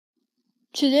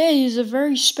Today is a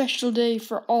very special day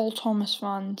for all Thomas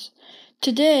fans.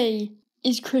 Today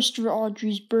is Christopher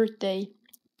Awdry's birthday,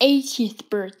 80th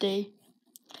birthday.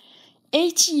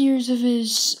 80 years of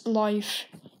his life,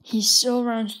 he's still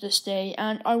around to this day,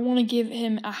 and I want to give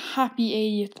him a happy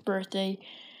 80th birthday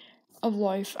of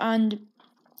life. And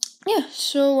yeah,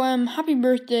 so happy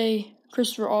birthday,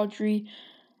 Christopher Awdry.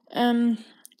 I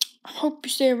hope you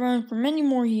stay around for many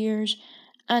more years.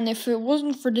 And if it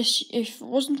wasn't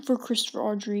for Christopher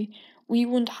Awdry, we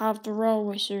wouldn't have the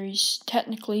Railway Series,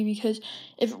 technically, because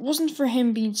if it wasn't for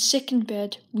him being sick in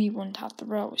bed, we wouldn't have the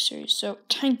Railway Series. So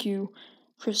thank you,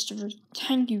 Christopher.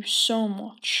 Thank you so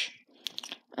much.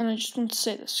 And I just want to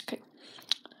say this, okay?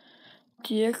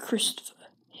 Dear Christopher,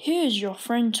 here's your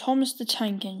friend Thomas the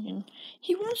Tank Engine.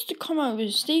 He wants to come out of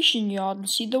his station yard and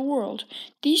see the world.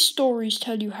 These stories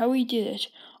tell you how he did it.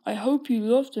 I hope you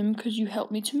love them because you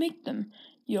helped me to make them.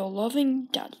 Your loving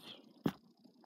Daddy.